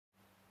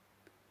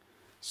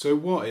So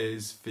what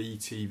is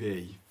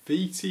VTV?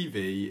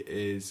 VTV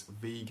is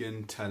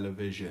vegan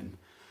television,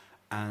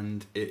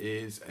 and it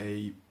is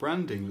a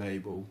branding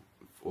label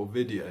for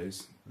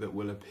videos that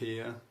will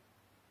appear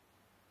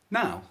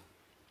now.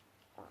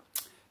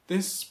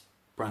 This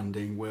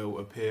branding will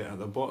appear at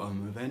the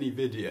bottom of any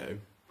video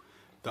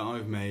that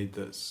I've made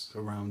that's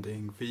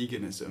surrounding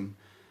veganism,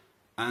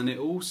 and it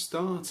all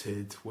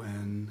started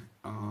when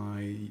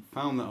I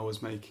found that I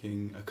was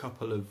making a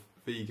couple of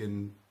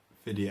vegan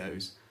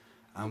videos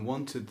and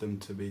wanted them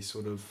to be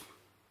sort of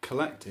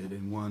collected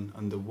in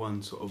under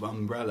one sort of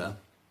umbrella,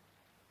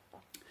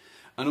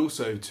 and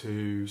also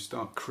to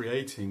start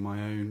creating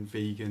my own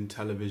vegan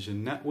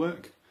television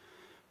network,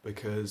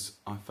 because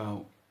I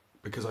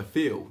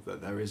feel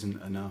that there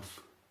isn't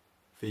enough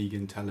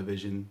vegan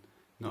television,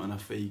 not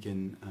enough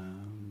vegan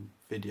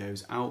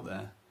videos out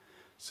there.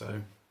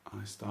 So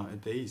I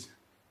started these.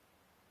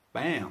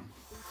 Bam!